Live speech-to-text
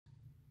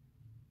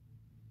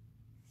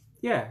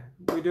Yeah,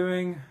 we're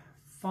doing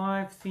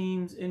 5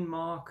 themes in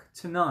Mark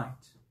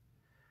tonight.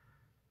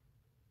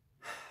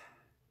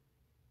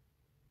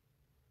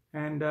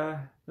 And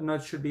the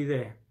notes should be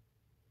there.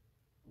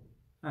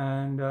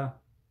 And I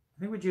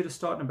think we're due to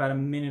start in about a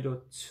minute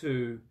or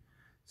two.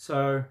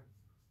 So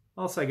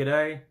I'll say good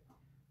day.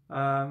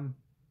 I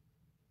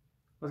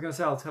was going to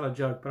say I'll tell a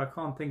joke, but I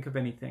can't think of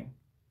anything.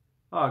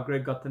 Oh,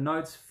 Greg got the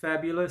notes.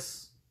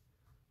 Fabulous.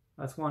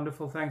 That's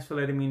wonderful. Thanks for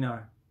letting me know.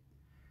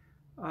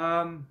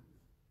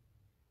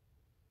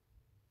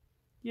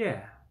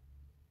 Yeah.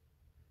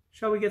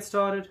 Shall we get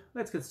started?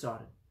 Let's get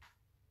started.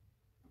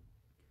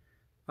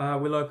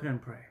 We'll open in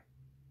prayer.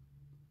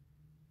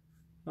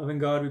 Loving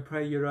God, we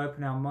pray you'd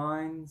open our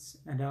minds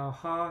and our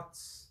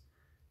hearts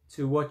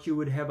to what you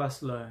would have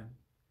us learn,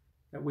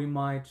 that we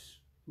might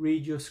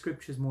read your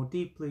scriptures more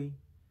deeply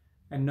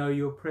and know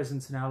your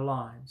presence in our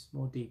lives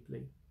more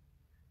deeply.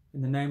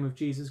 In the name of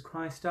Jesus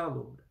Christ our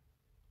Lord.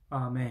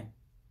 Amen.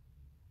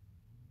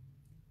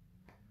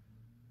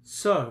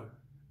 So,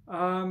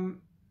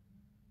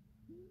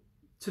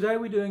 today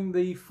we're doing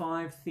the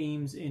 5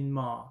 themes in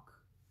Mark.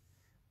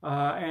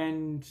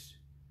 And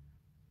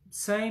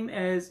same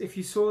as if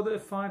you saw the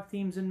 5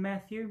 themes in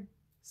Matthew,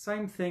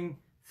 same thing.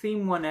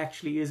 Theme 1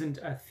 actually isn't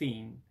a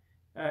theme.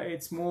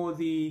 It's more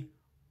the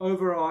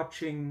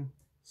overarching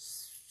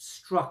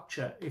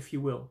structure, if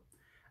you will.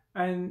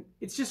 And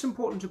it's just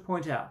important to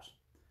point out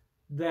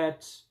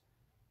that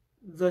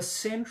the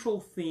central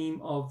theme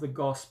of the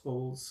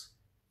Gospels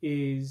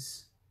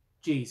is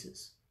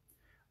Jesus.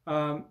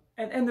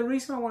 And the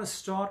reason I want to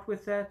start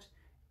with that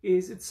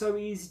is it's so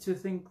easy to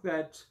think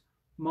that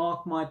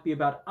Mark might be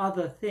about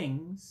other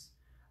things,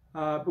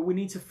 but we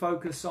need to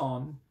focus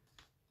on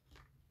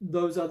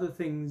those other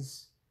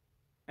things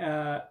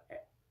kind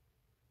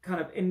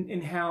of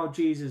in how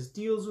Jesus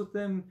deals with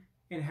them,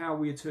 in how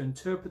we are to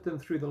interpret them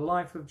through the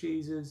life of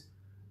Jesus,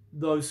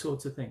 those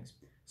sorts of things.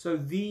 So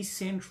the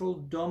central,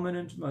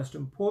 dominant, most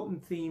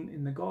important theme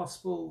in the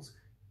Gospels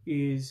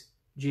is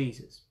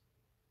Jesus.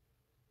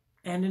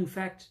 And in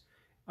fact,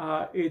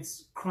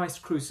 it's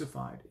Christ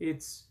crucified.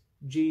 It's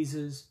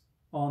Jesus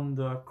on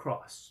the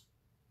cross.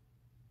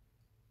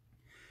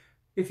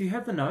 If you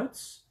have the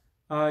notes,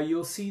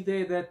 you'll see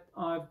there that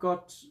I've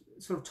got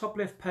sort of top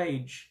left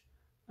page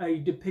a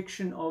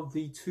depiction of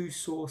the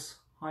two-source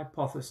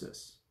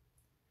hypothesis.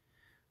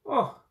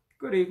 Oh,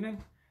 good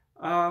evening.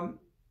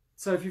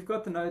 So if you've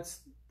got the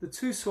notes, the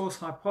two-source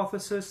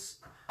hypothesis,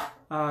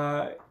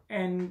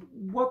 and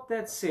what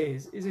that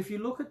says is if you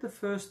look at the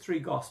first 3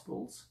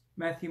 Gospels,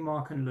 Matthew,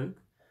 Mark, and Luke,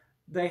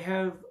 they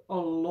have a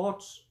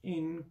lot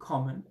in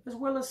common, as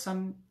well as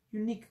some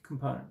unique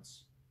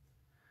components.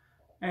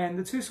 And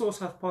the two-source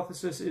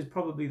hypothesis is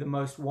probably the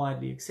most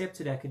widely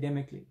accepted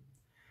academically.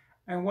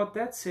 And what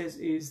that says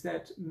is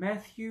that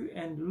Matthew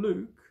and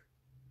Luke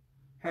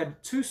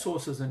had 2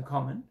 sources in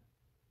common,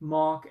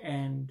 Mark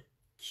and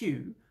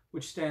Q,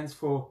 which stands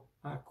for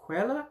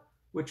Quelle,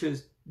 which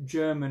is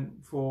German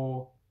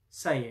for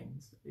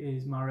sayings,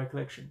 is my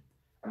recollection.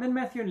 And then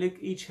Matthew and Luke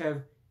each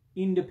have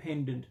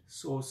independent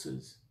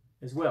sources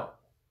as well.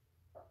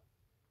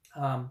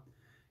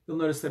 You'll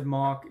notice that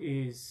Mark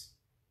is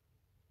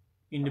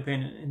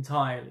independent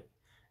entirely.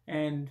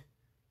 And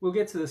we'll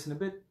get to this in a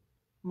bit.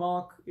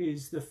 Mark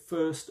is the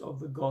first of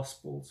the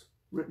Gospels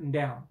written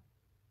down.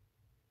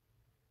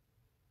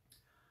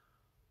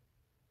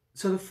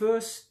 So the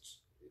first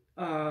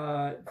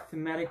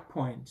thematic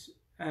point,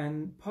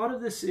 and part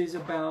of this is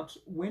about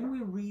when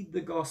we read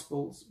the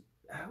Gospels,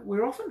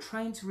 we're often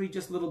trained to read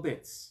just little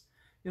bits.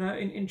 You know,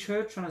 in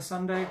church on a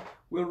Sunday,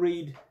 we'll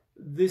read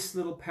this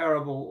little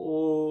parable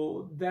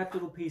or that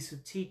little piece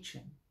of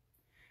teaching.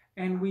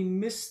 And we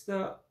miss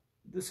the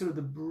sort of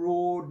the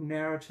broad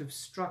narrative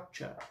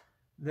structure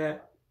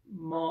that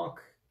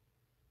Mark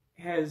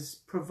has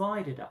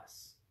provided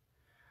us.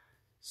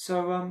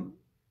 So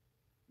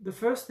the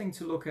first thing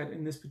to look at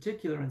in this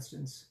particular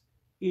instance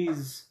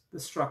is the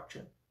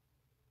structure.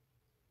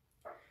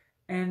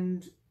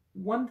 And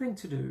one thing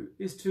to do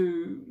is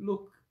to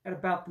look at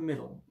about the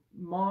middle.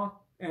 Mark,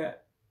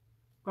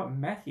 got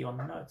Matthew on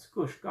the notes.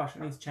 Gosh, I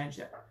need to change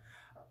that.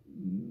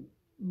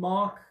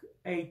 Mark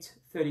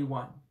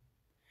 8:31.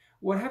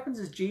 What happens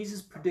is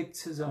Jesus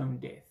predicts his own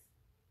death.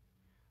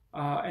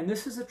 And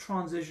this is a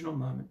transitional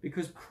moment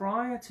because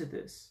prior to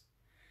this,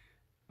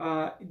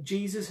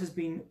 Jesus has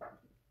been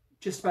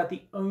just about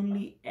the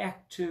only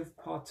active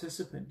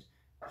participant.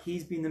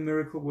 He's been the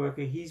miracle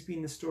worker. He's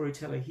been the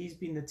storyteller. He's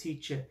been the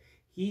teacher.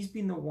 He's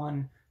been the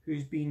one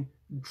who's been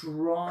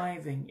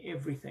driving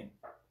everything.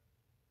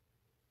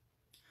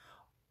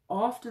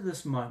 After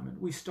this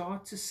moment, we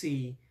start to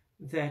see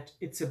that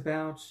it's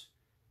about,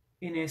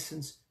 in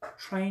essence,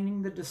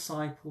 training the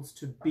disciples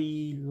to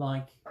be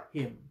like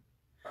him,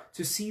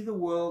 to see the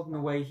world in the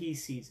way he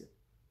sees it.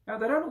 Now,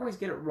 they don't always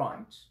get it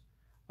right.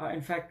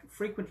 In fact,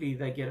 frequently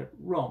they get it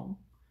wrong.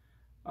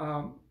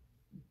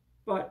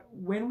 But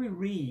when we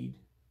read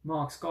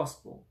Mark's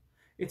Gospel,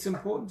 it's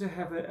important to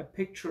have a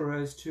picture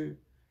as to,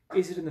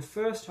 is it in the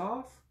first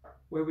half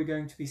where we're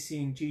going to be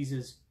seeing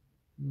Jesus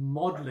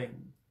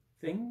modeling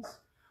things,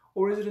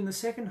 Or is it in the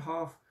second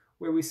half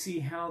where we see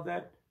how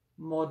that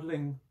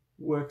modeling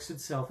works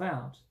itself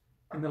out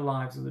in the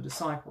lives of the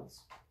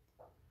disciples?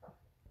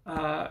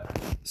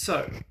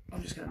 So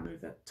I'm just going to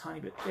move that tiny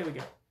bit. There we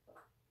go.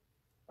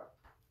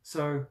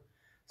 So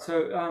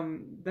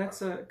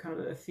that's a kind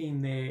of a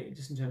theme there,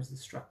 just in terms of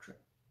the structure.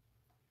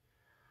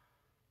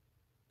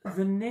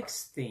 The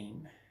next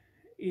theme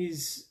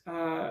is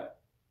that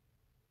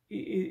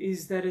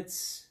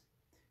it's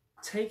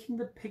taking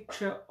the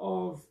picture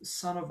of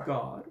Son of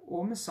God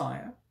or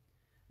Messiah,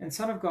 and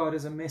Son of God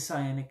is a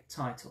messianic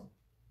title.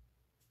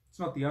 It's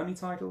not the only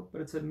title,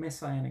 but it's a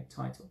messianic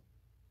title.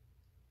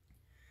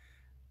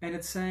 And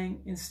it's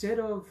saying, instead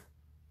of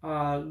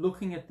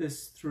looking at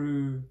this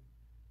through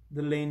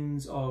the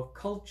lens of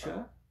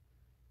culture,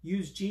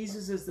 use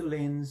Jesus as the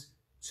lens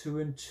to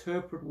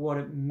interpret what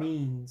it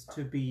means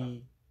to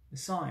be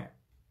Messiah.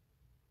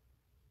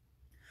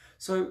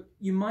 So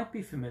you might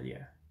be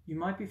familiar. You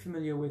might be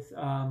familiar with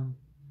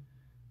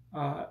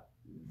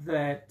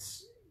that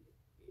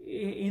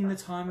in the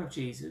time of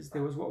Jesus,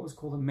 there was what was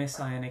called a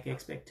messianic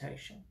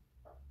expectation.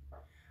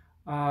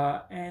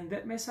 And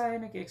that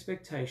messianic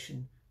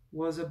expectation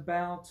was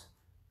about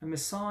a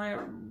Messiah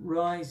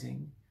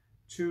rising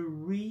to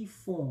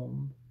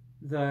reform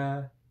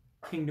the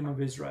kingdom of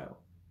Israel,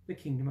 the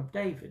kingdom of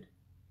David,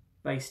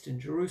 based in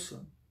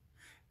Jerusalem.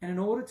 And in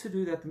order to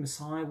do that, the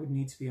Messiah would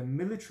need to be a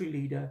military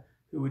leader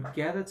who would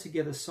gather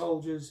together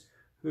soldiers,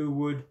 who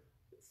would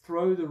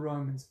throw the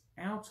Romans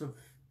out of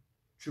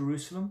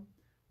Jerusalem,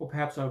 or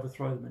perhaps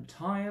overthrow them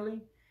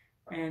entirely,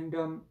 and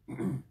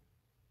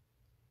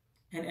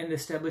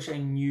establish a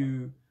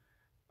new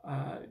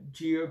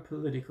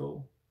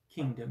geopolitical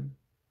kingdom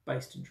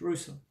based in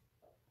Jerusalem.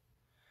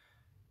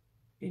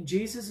 And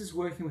Jesus is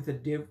working with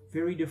a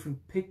very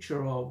different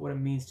picture of what it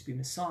means to be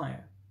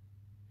Messiah.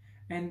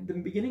 And the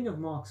beginning of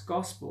Mark's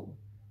Gospel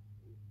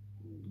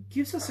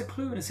gives us a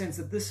clue, in a sense,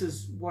 that this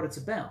is what it's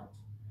about.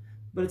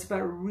 But it's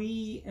about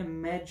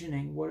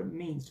reimagining what it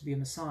means to be a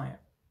Messiah.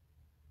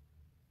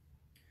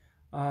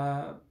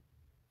 And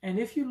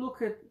if you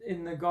look at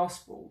in the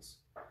Gospels,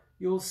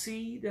 you'll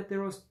see that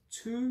there are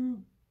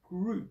two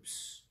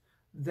groups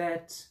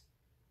that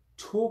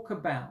talk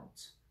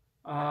about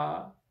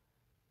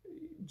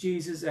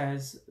Jesus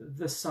as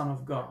the Son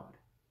of God.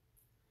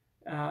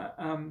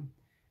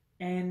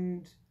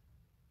 And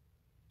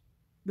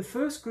the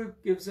first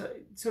group gives a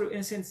sort of, in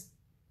a sense,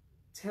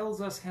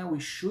 tells us how we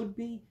should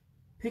be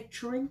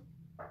picturing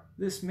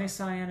this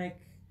messianic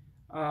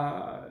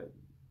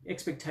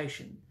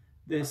expectation,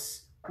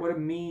 this what it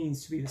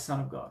means to be the Son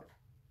of God.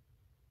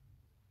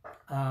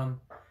 And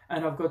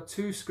I've got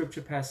two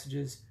scripture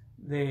passages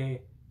there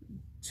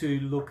to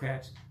look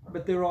at,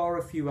 but there are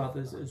a few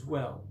others as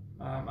well.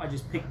 I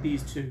just picked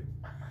these two.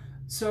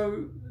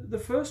 So the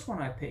first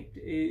one I picked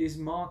is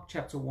Mark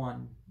chapter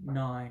 1,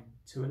 9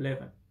 to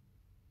 11.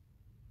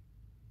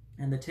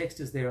 And the text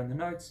is there in the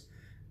notes,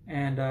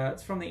 and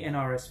it's from the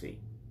NRSV.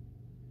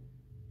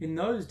 In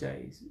those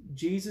days,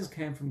 Jesus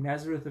came from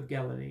Nazareth of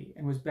Galilee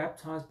and was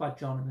baptized by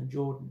John in the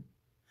Jordan.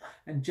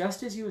 And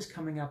just as he was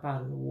coming up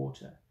out of the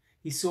water,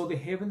 he saw the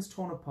heavens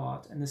torn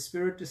apart and the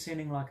Spirit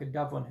descending like a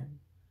dove on him.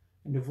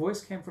 And a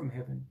voice came from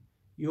heaven,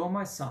 "You are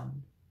my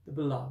Son, the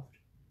beloved.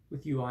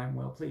 With you I am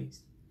well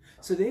pleased."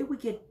 So there we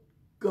get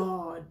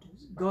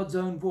God's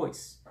own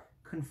voice,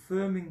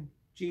 confirming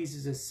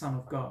Jesus as Son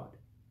of God.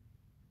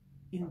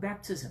 In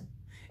baptism,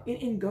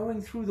 in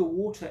going through the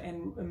water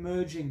and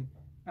emerging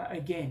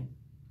again.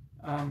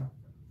 And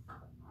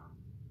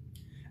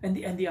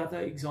the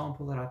other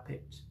example that I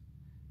picked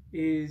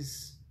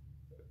is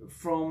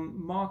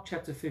from Mark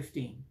chapter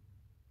 15,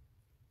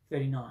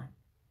 39.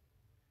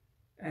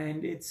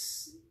 And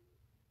it's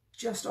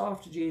just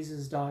after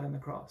Jesus died on the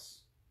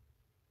cross.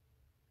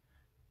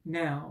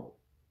 Now,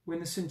 when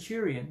the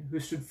centurion who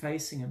stood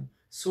facing him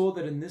saw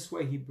that in this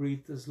way he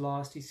breathed his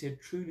last, he said,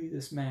 "Truly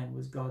this man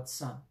was God's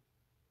Son."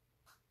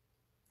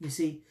 You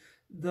see,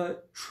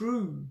 the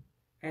true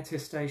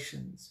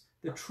attestations,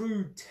 the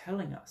true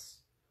telling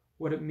us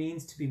what it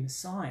means to be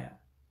Messiah,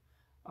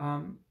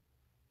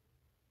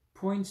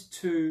 point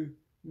to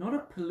not a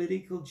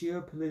political,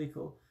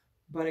 geopolitical,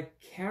 but a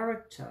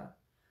character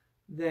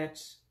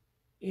that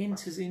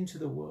enters into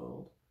the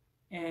world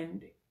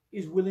and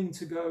is willing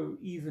to go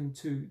even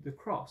to the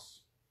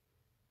cross.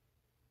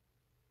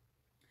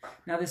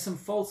 Now, there's some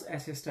false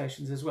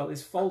attestations as well.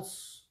 There's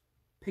false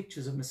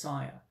pictures of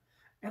Messiah.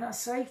 And I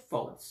say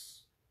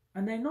false,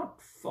 and they're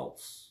not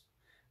false,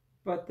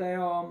 but they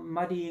are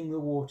muddying the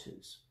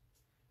waters.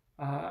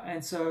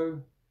 And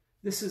so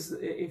this is,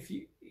 if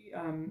you,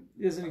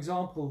 there's an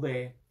example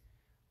there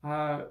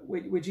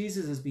where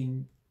Jesus has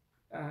been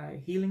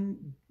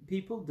healing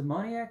people,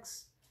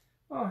 demoniacs.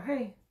 Oh,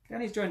 hey,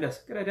 Danny's joined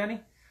us. G'day,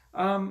 Danny.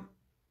 And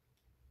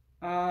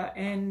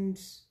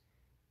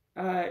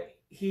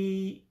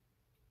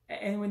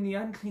when the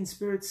unclean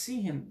spirits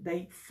see him,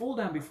 they fall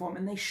down before him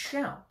and they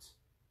shout,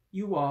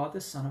 "You are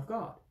the Son of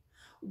God."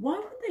 Why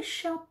would they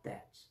shout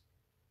that?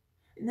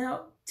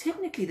 Now,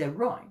 technically they're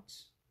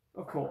right,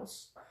 of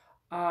course.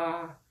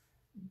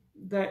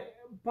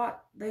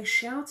 but they're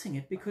shouting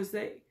it because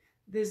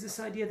there's this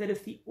idea that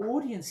if the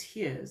audience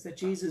hears that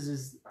Jesus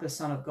is the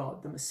Son of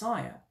God, the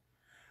Messiah,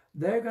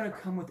 they're going to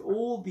come with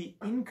all the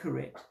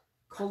incorrect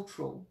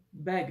cultural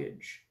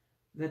baggage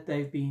that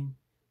they've been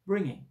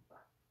bringing.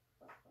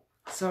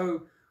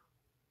 So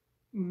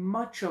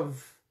much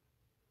of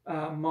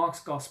Mark's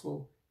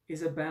gospel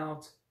is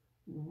about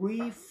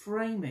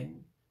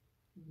reframing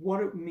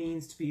what it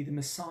means to be the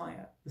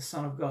Messiah, the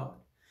Son of God.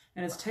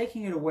 And it's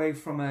taking it away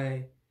from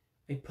a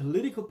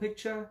political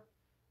picture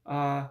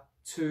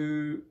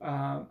to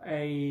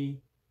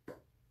a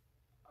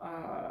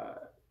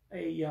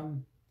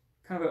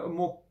kind of a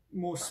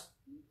more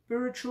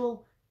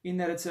spiritual, in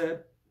that it's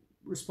a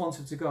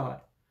responsive to God.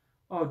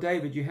 Oh,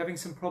 David, you're having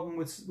some problem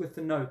with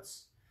the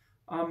notes.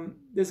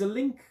 There's a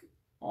link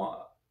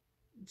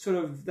sort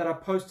of that I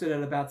posted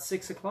at about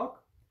 6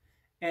 o'clock.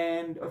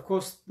 And of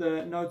course,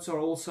 the notes are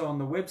also on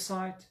the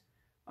website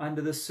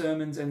under the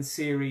sermons and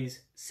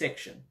series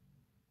section.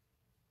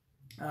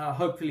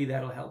 Hopefully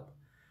that'll help.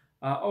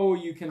 Or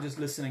you can just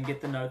listen and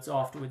get the notes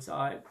afterwards.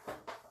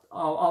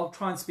 I'll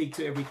try and speak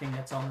to everything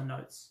that's on the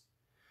notes.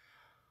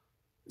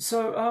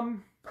 So,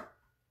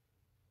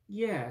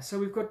 so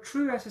we've got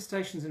true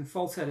attestations and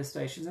false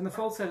attestations, and the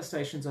false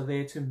attestations are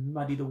there to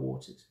muddy the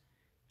waters.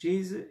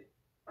 Jesus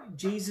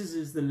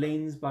is the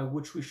lens by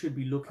which we should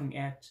be looking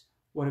at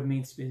what it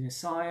means to be the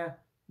Messiah,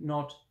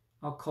 not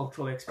our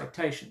cultural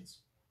expectations.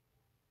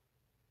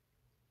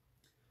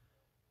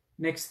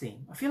 Next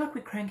theme. I feel like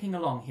we're cranking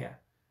along here.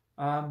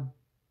 I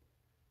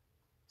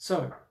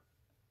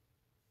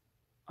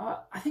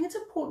think it's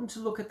important to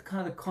look at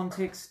kind of the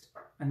context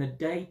and the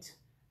date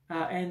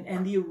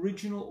and the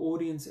original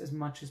audience as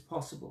much as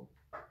possible.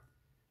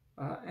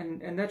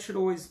 And that should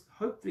always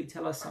hopefully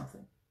tell us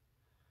something.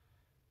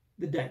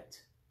 The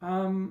date.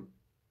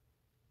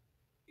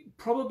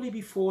 Probably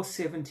before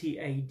 70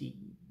 AD,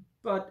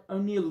 but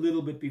only a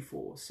little bit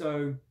before.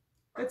 So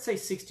let's say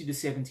 60 to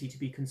 70 to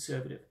be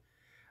conservative.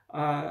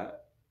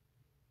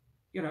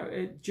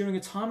 During a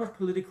time of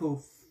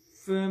political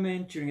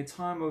ferment, during a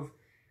time of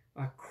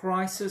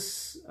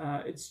crisis,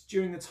 it's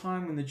during the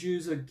time when the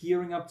Jews are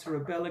gearing up to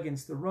rebel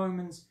against the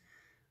Romans,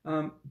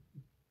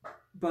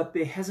 but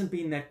there hasn't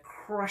been that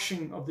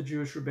crushing of the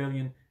Jewish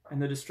rebellion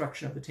and the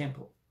destruction of the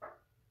temple.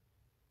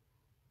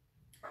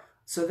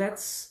 So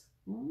that's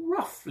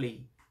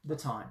roughly the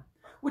time,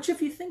 which, if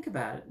you think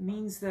about it,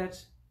 means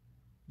that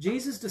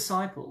Jesus'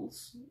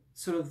 disciples,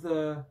 sort of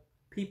the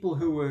people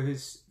who were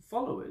his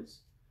followers,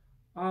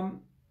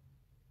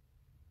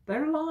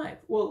 they're alive.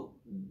 Well,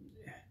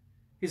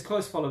 his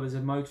close followers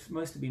have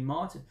mostly been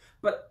martyred,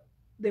 but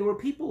there were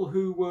people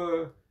who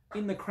were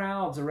in the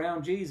crowds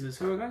around Jesus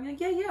who were going,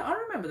 yeah, I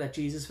remember that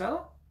Jesus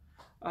fella.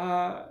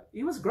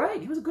 He was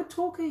great. He was a good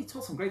talker. He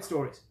told some great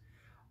stories.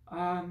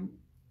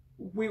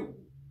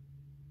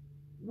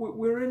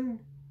 We're in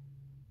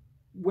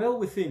well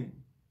within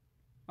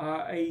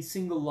a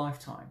single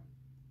lifetime,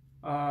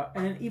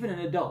 and even an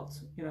adult.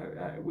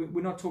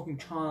 We're not talking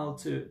child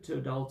to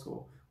adult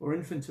or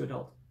infant to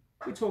adult.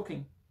 We're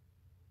talking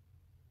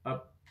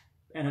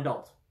an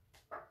adult.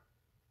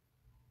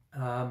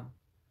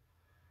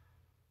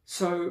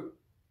 So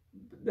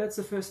that's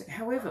the first thing.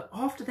 However,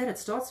 after that, it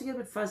starts to get a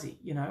bit fuzzy.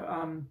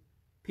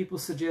 People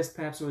suggest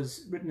perhaps it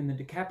was written in the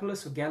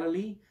Decapolis or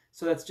Galilee,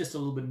 so that's just a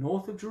little bit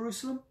north of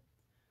Jerusalem.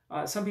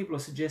 Some people are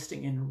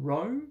suggesting in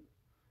Rome,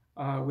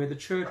 where the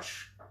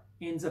church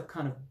ends up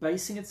kind of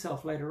basing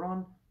itself later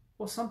on,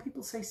 or some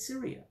people say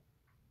Syria.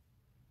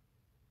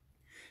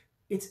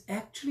 It's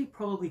actually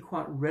probably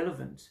quite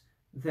relevant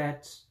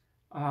that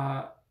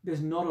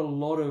there's not a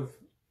lot of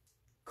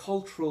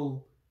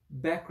cultural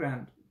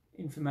background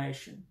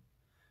information.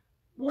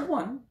 Well,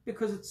 one,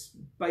 because it's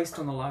based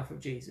on the life of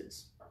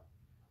Jesus.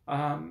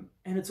 And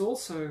it's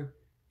also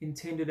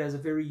intended as a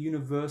very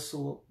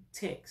universal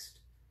text.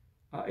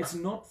 It's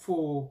not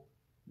for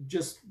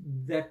just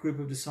that group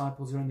of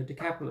disciples who are in the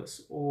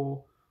Decapolis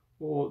or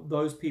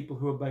those people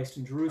who are based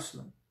in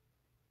Jerusalem.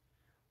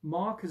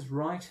 Mark is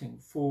writing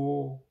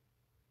for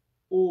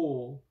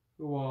all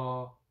who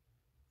are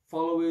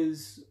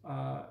followers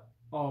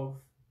of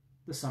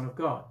the Son of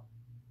God.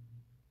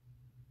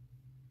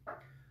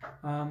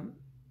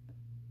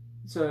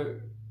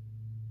 So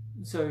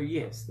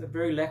yes, the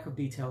very lack of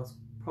detail is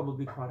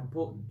probably quite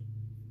important.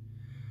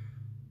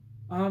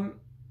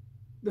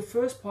 The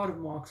first part of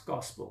Mark's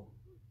Gospel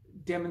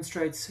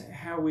demonstrates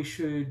how we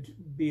should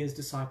be as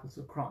disciples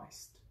of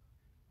Christ.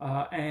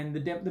 And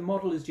the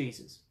model is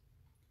Jesus.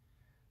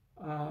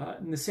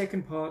 And the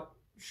second part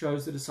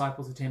shows the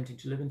disciples attempting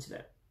to live into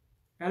that.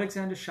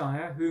 Alexander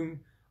Shire, whom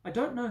I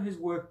don't know his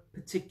work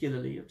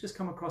particularly, I've just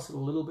come across it a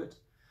little bit,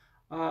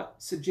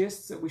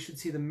 suggests that we should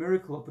see the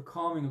miracle of the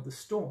calming of the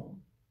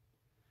storm,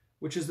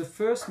 which is the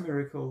first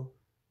miracle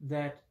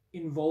that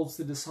involves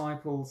the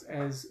disciples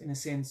as, in a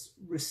sense,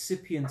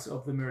 recipients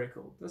of the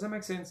miracle. Does that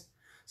make sense?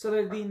 So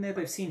they've been there,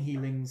 they've seen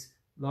healings,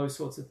 those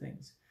sorts of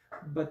things.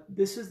 But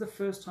this is the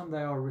first time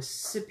they are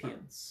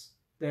recipients.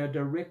 They are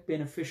direct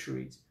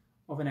beneficiaries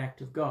of an act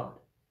of God,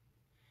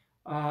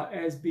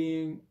 as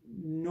being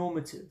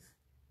normative.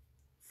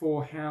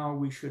 for how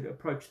we should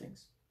approach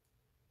things.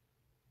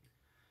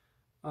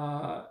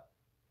 And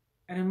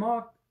in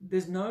Mark,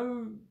 there's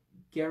no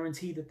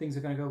guarantee that things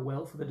are going to go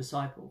well for the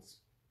disciples.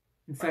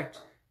 In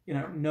fact,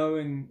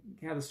 knowing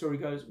how the story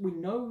goes, we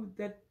know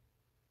that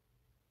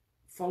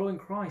following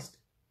Christ,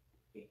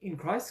 in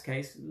Christ's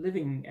case,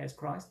 living as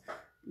Christ,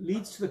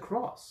 leads to the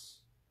cross.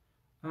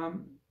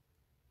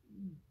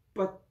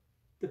 But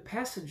the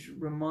passage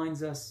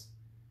reminds us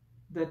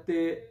that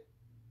the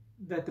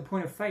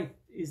point of faith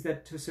is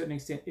that to a certain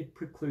extent it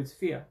precludes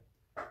fear.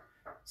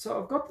 So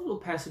I've got the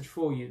little passage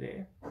for you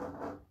there,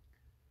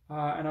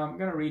 and I'm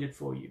going to read it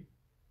for you.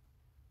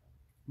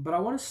 But I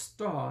want to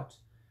start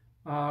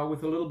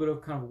with a little bit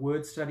of kind of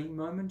word study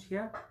moment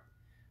here.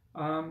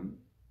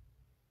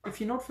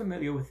 If you're not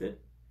familiar with it,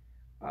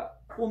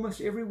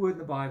 almost every word in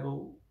the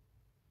Bible,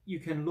 you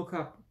can look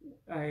up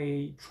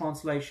a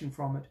translation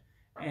from it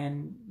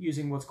and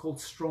using what's called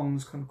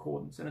Strong's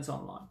Concordance, and it's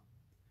online.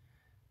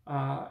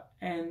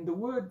 And the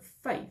word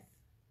faith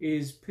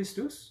is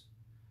pistos,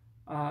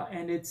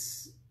 and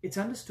it's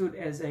understood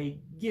as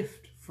a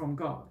gift from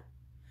God.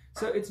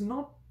 So it's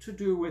not to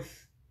do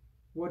with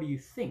what do you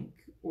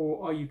think,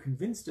 or are you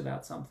convinced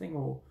about something,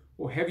 or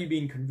have you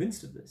been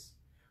convinced of this?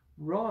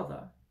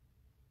 Rather,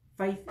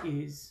 faith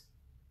is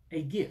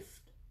a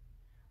gift.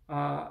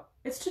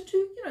 It's to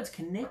do, it's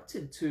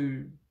connected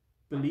to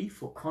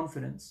belief or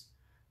confidence,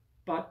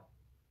 but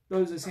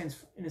those,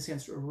 in a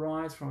sense,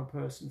 arise from a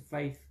person.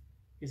 Faith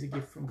is a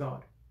gift from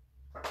God.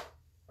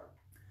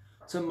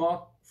 So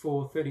Mark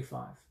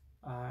 4:35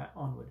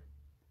 onward.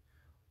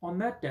 On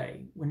that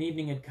day, when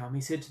evening had come,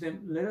 he said to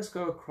them, "Let us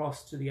go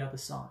across to the other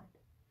side."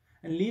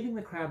 And leaving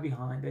the crowd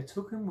behind, they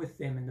took him with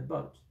them in the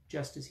boat,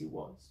 just as he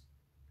was.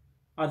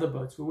 Other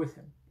boats were with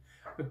him.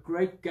 A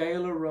great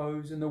gale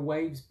arose, and the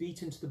waves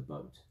beat into the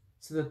boat,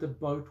 so that the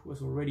boat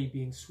was already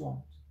being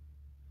swamped.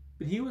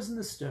 But he was in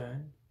the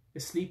stern,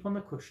 asleep on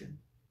the cushion,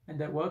 and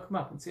they woke him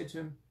up and said to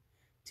him,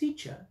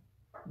 "Teacher,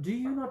 do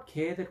you not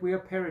care that we are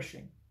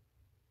perishing?"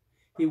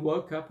 He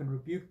woke up and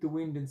rebuked the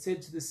wind and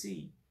said to the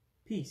sea,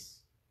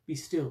 "Peace, be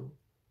still."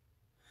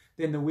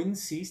 Then the wind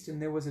ceased,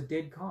 and there was a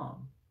dead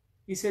calm.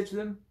 He said to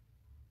them,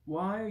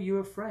 "Why are you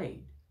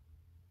afraid?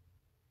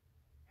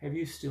 Have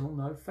you still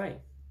no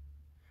faith?"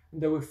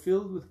 And they were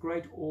filled with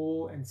great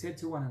awe and said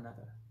to one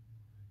another,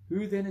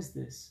 "Who then is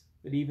this,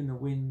 that even the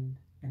wind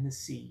and the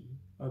sea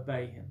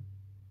obey him?"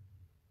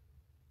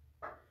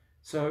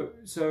 So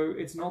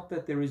it's not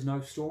that there is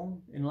no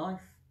storm in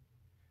life,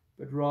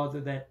 but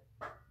rather that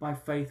by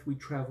faith we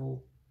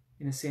travel,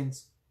 in a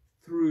sense,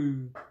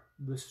 through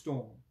the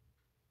storm.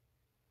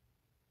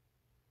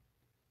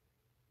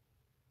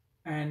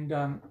 And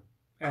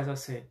as I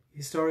said,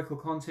 historical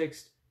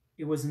context,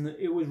 it was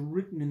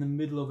written in the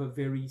middle of a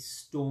very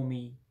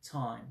stormy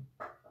time.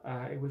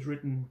 It was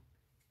written,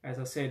 as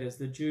I said, as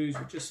the Jews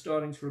were just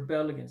starting to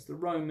rebel against the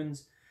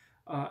Romans,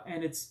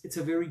 and it's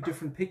a very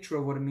different picture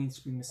of what it means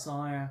to be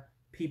Messiah,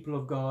 people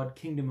of God,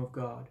 kingdom of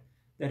God,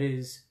 that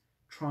is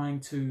trying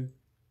to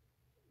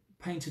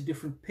paint a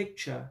different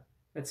picture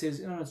that says,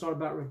 it's not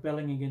about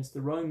rebelling against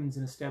the Romans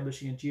and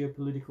establishing a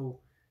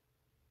geopolitical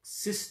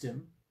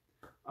system.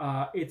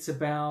 It's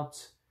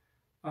about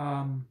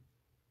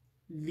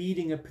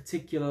leading a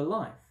particular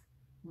life,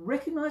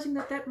 recognizing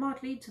that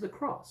might lead to the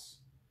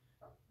cross,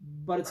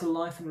 but it's a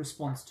life in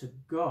response to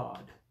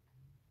God.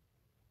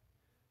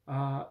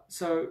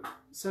 So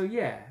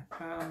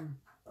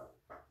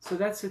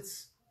that's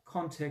its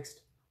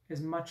context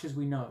as much as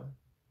we know.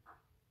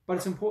 But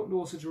it's important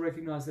also to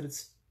recognize that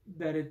its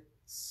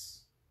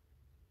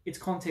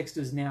context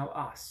is now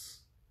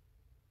us.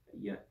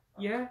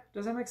 Yeah,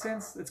 does that make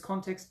sense? Its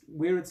context,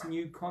 where its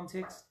new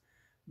context,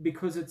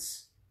 because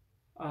it's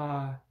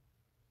the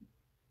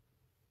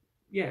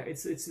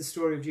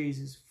story of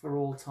Jesus for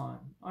all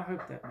time. I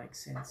hope that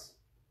makes sense.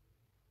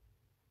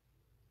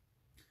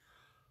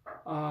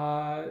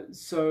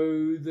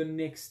 So the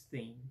next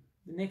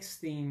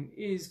theme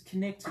is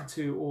connected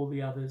to all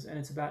the others, and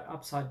it's about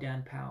upside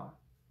down power.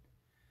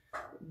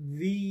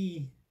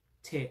 The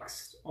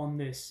text on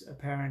this,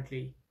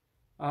 apparently,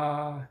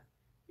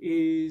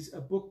 is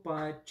a book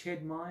by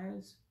Ched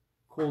Myers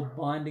called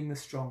Binding the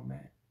Strong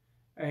Man,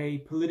 a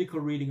political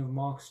reading of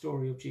Mark's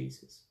story of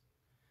Jesus.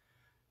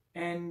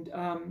 And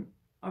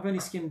I've only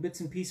skimmed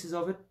bits and pieces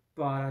of it,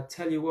 but I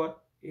tell you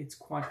what, it's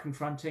quite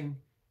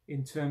confronting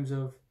in terms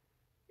of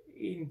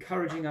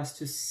encouraging us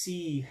to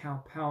see how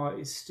power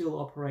is still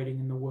operating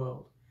in the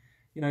world.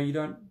 You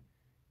don't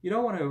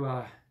want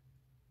to,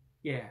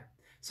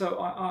 So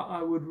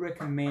I would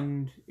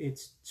recommend it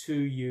to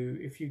you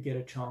if you get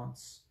a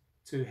chance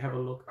to have a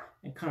look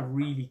and kind of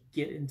really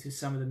get into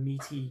some of the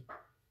meaty,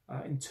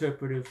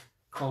 interpretive,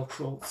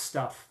 cultural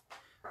stuff.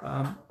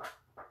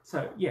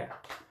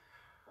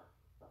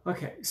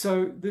 Okay,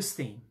 so this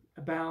theme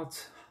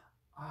about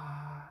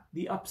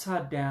the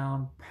upside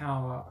down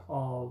power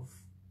of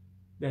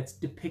that's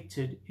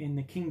depicted in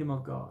the kingdom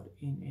of God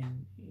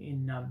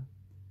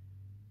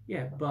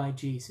by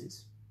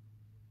Jesus.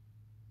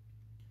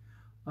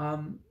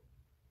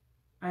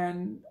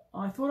 And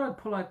I thought I'd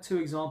pull out two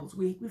examples.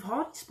 We've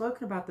hardly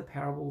spoken about the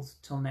parables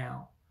till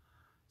now.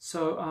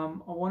 So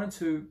I wanted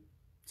to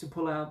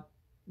pull out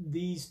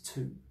these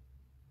two.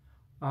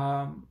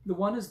 The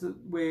one is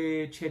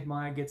where Ched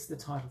Meyer gets the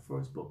title for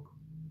his book.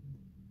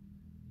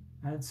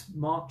 And it's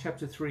Mark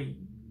chapter 3,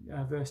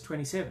 verse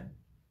 27.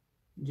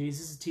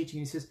 Jesus is teaching,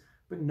 he says,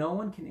 "But no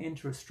one can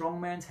enter a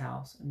strong man's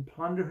house and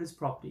plunder his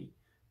property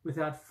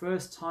without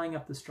first tying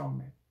up the strong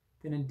man.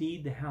 Then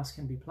indeed the house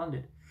can be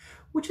plundered."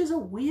 Which is a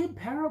weird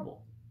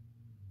parable,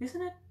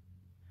 isn't it?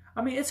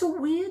 I mean, it's a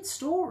weird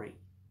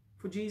story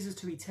for Jesus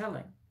to be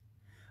telling.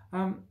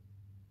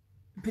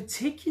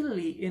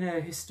 Particularly in a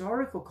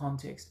historical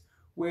context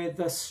where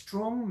the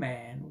strong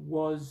man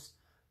was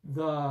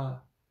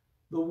the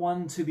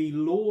one to be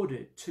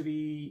lauded, to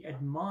be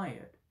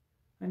admired.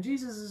 And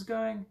Jesus is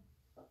going,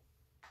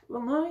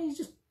 well, no, you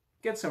just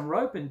get some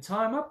rope and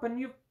tie him up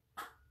and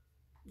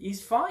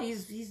he's fine,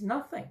 he's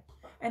nothing.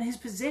 And his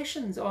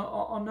possessions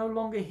are no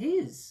longer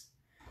his.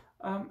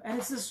 And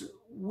it's this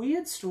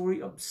weird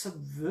story of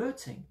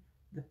subverting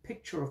the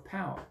picture of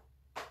power.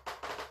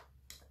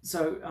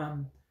 So,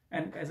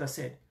 and as I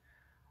said,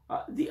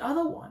 the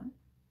other one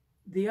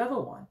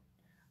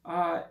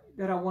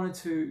that I wanted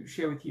to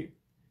share with you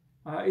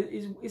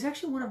is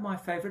actually one of my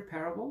favorite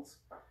parables.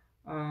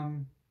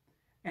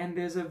 And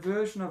there's a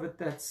version of it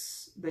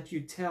that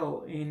you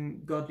tell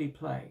in Godly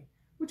Play,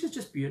 which is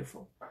just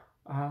beautiful.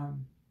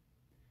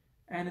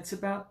 And it's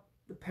about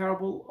the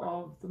parable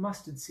of the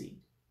mustard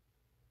seed.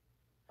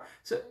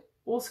 So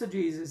also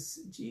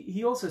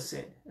he also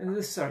said,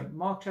 and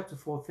Mark chapter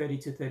 4,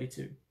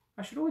 30-32.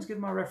 I should always give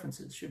my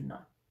references, shouldn't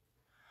I?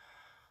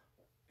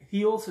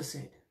 He also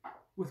said,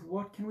 "With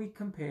what can we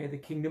compare the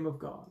kingdom of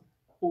God?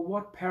 Or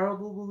what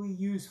parable will we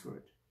use for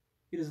it?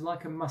 It is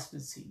like a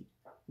mustard seed,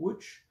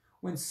 which,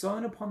 when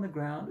sown upon the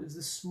ground, is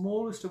the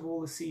smallest of all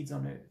the seeds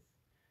on earth.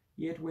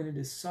 Yet when it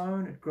is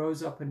sown, it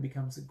grows up and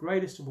becomes the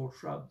greatest of all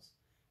shrubs,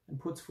 and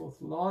puts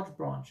forth large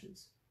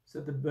branches, so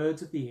that the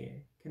birds of the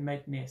air can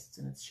make nests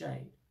in its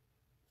shade."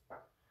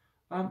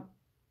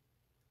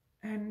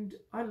 And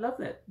I love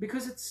that,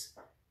 because it's,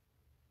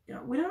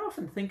 we don't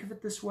often think of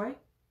it this way,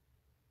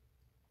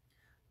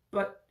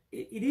 but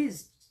it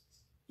is,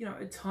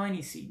 a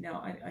tiny seed.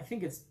 Now, I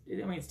think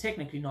it's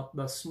technically not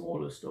the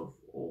smallest of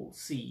all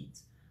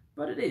seeds,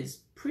 but it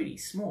is pretty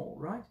small,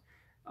 right?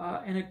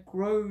 And it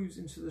grows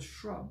into the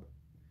shrub.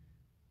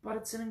 But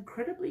it's an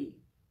incredibly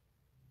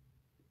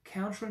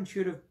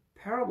counterintuitive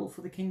parable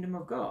for the kingdom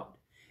of God.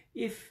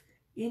 If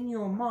in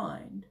your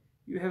mind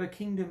you have a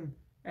kingdom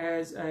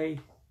as a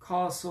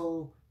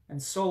castle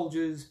and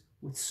soldiers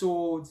with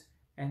swords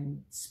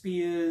and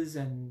spears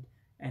and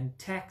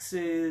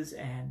taxes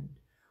and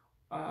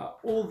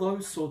all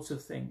those sorts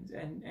of things,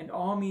 and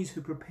armies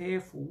who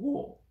prepare for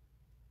war,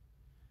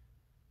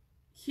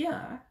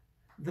 here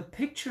the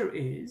picture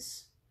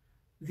is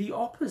the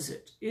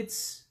opposite.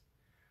 It's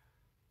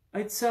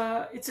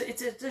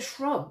a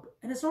shrub,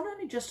 and it's not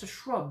only just a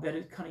shrub that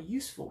is kind of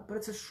useful, but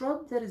it's a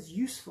shrub that is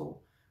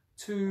useful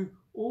to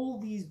all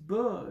these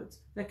birds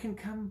that can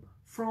come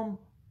from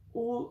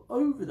all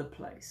over the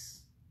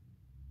place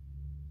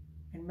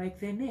and make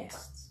their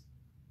nests.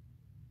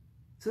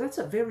 So that's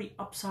a very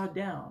upside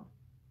down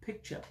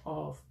picture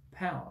of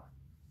power.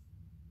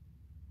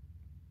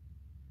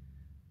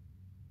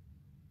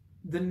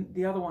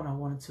 The other one I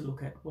wanted to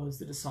look at was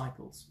the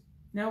disciples.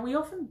 Now, we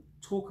often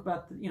talk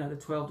about the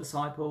 12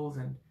 disciples,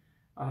 and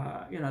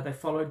they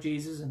followed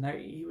Jesus, and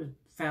he was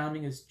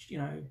founding as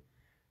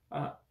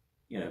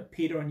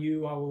Peter and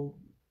you, I will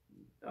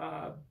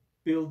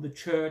build the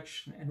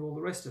church, and all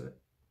the rest of it.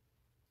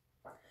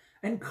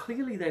 And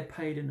clearly they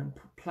played an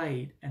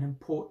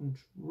important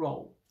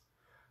role.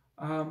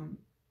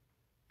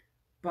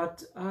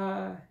 But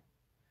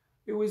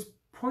it was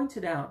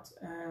pointed out,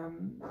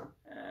 and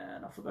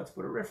I forgot to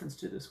put a reference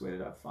to this. Where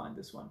did I find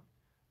this one?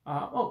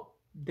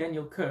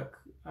 Daniel Kirk,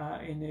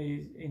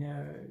 in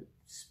a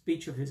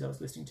speech of his I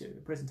was listening to,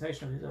 a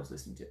presentation of his I was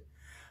listening to,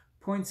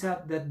 points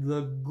out that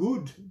the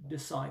good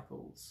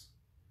disciples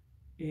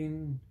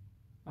in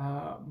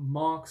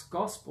Mark's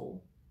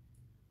gospel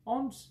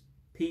aren't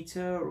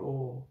Peter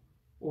or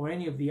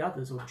any of the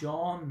others, or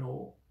John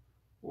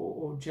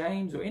or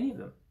James, or any of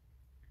them.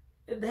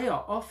 They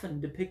are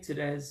often depicted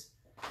as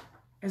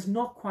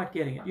not quite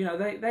getting it.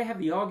 They have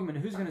the argument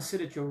of who's going to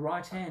sit at your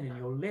right hand and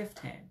your left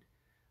hand.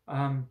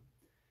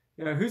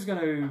 Who's going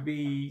to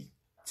be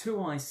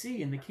 2IC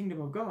in the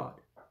kingdom of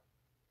God?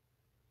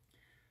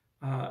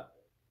 If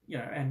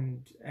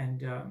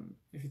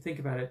you think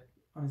about it,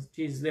 on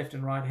Jesus' left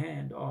and right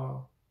hand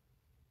are,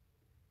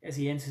 as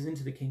he enters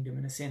into the kingdom,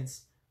 in a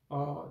sense,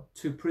 are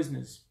two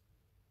prisoners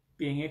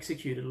being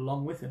executed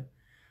along with him.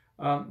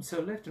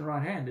 So left and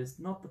right hand is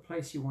not the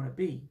place you want to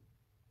be.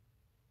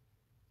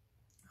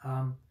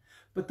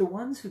 But the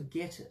ones who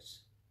get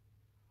it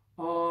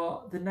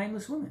are the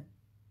nameless women.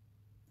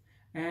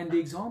 And the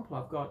example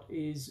I've got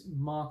is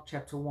Mark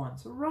chapter 1.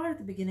 So right at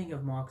the beginning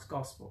of Mark's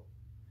gospel,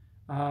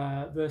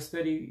 verse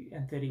 30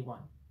 and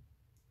 31.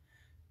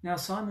 "Now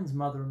Simon's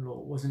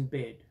mother-in-law was in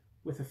bed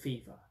with a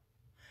fever,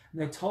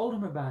 And they told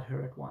him about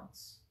her at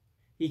once.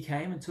 He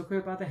came and took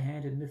her by the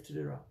hand and lifted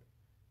her up.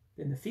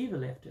 Then the fever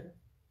left her,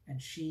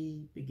 and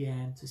she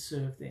began to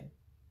serve them.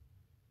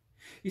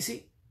 You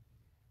see,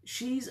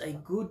 she's a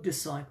good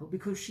disciple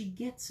because she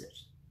gets it.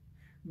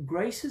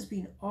 Grace has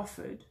been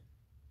offered,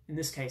 in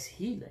this case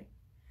healing,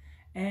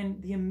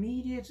 and the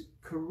immediate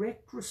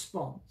correct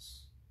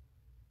response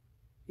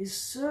is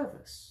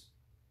service.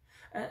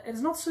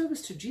 It's not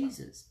service to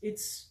Jesus,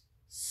 it's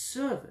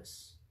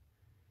service.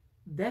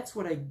 That's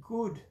what a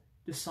good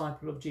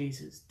disciple of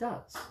Jesus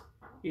does,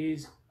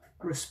 is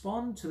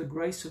respond to the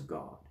grace of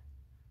God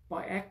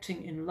by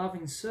acting in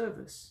loving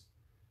service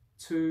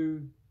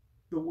to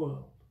the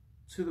world,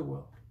 to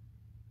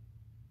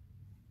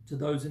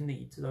those in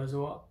need, to those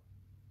who are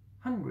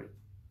hungry.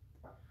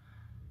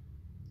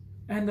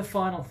 And the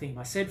final theme,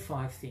 I said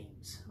 5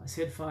 themes.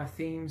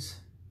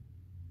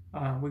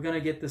 We're going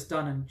to get this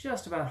done in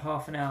just about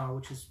half an hour,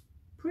 which is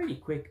pretty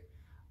quick.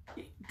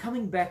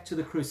 Coming back to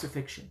the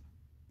crucifixion.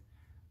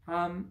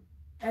 And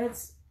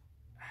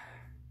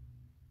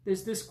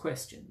there's this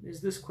question,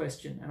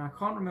 and I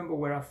can't remember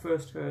where I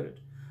first heard it,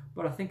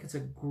 but I think it's a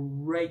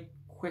great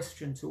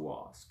question to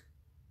ask.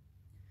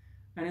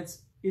 And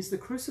it's, is the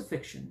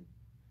crucifixion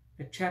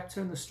a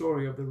chapter in the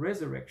story of the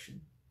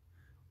resurrection,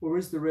 or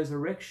is the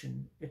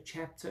resurrection a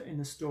chapter in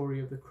the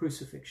story of the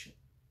crucifixion?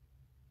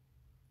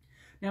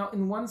 Now,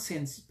 in one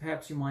sense,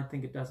 perhaps you might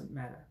think it doesn't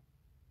matter.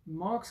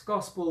 Mark's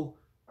gospel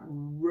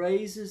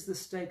raises the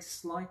stakes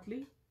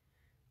slightly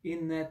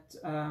in that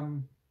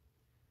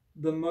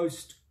the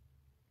most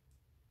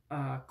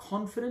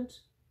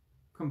confident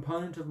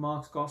component of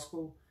Mark's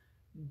gospel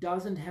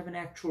doesn't have an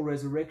actual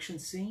resurrection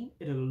scene.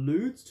 It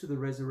alludes to the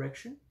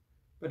resurrection,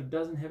 but it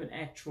doesn't have an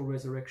actual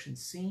resurrection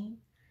scene.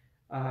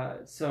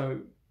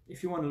 So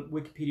if you want to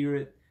Wikipedia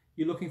it,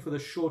 you're looking for the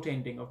short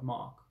ending of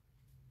Mark.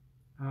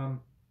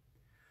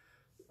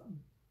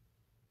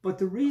 But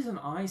the reason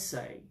I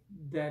say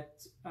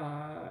that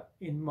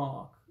in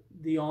Mark,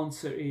 the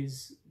answer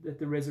is that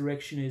the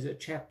resurrection is a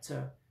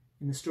chapter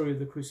in the story of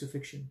the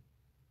crucifixion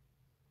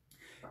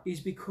is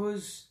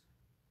because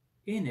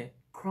in it,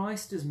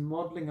 Christ is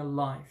modeling a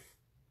life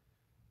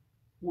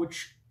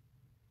which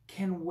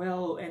can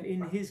well, and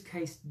in his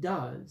case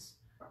does,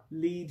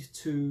 lead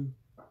to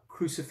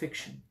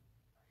crucifixion.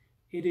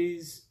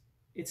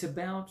 It's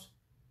about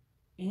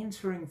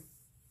entering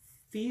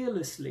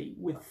fearlessly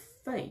with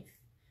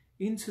faith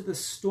into the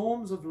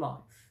storms of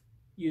life,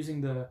 using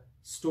the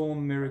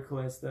storm miracle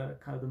as the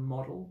kind of the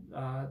model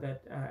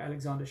that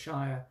Alexander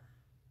Shire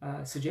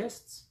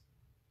suggests.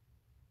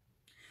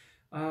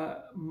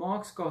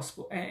 Mark's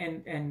gospel,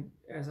 and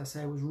as I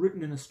say, it was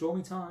written in a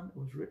stormy time.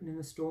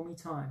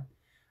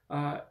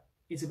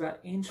 It's about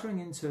entering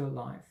into a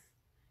life,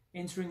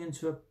 entering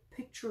into a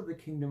picture of the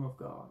kingdom of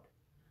God,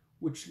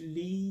 which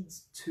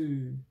leads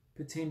to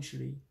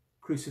potentially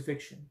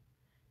crucifixion.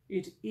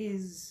 It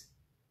is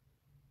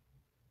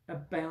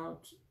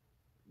about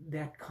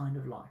that kind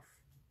of life.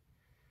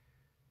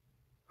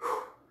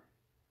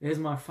 There's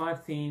my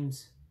 5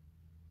 themes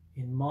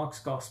in Mark's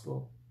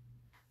gospel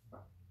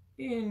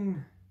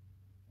in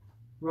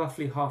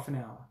roughly half an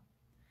hour.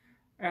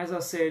 As I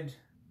said,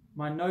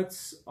 my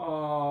notes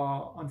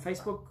are on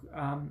Facebook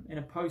in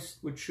a post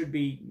which should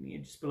be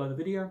just below the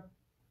video.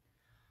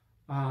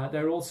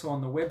 They're also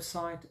on the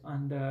website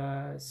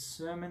under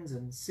sermons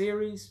and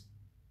series.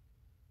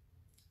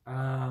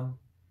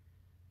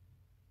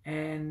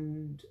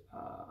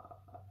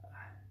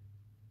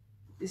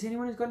 Is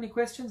anyone who's got any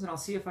questions? And I'll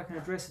see if I can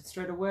address it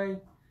straight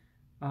away.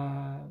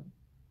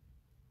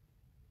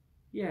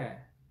 Yeah.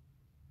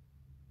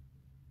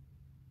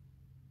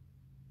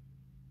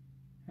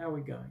 How are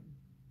we going?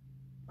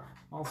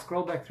 I'll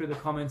scroll back through the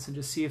comments and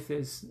just see if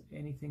there's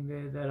anything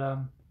there that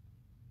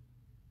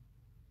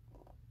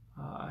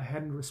I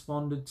hadn't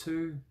responded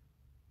to.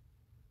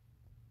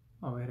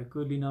 Oh, we had a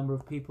goodly number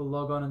of people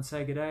log on and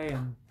say good day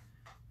and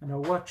are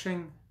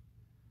watching.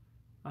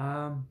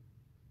 I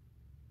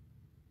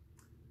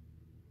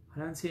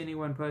don't see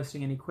anyone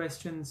posting any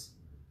questions,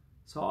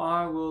 so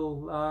I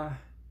will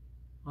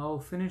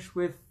finish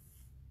with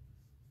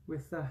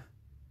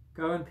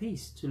go in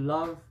peace to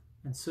love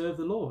and serve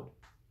the Lord.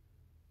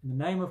 In the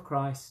name of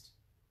Christ,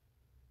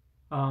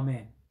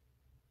 Amen.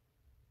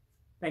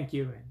 Thank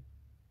you, and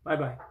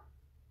bye-bye.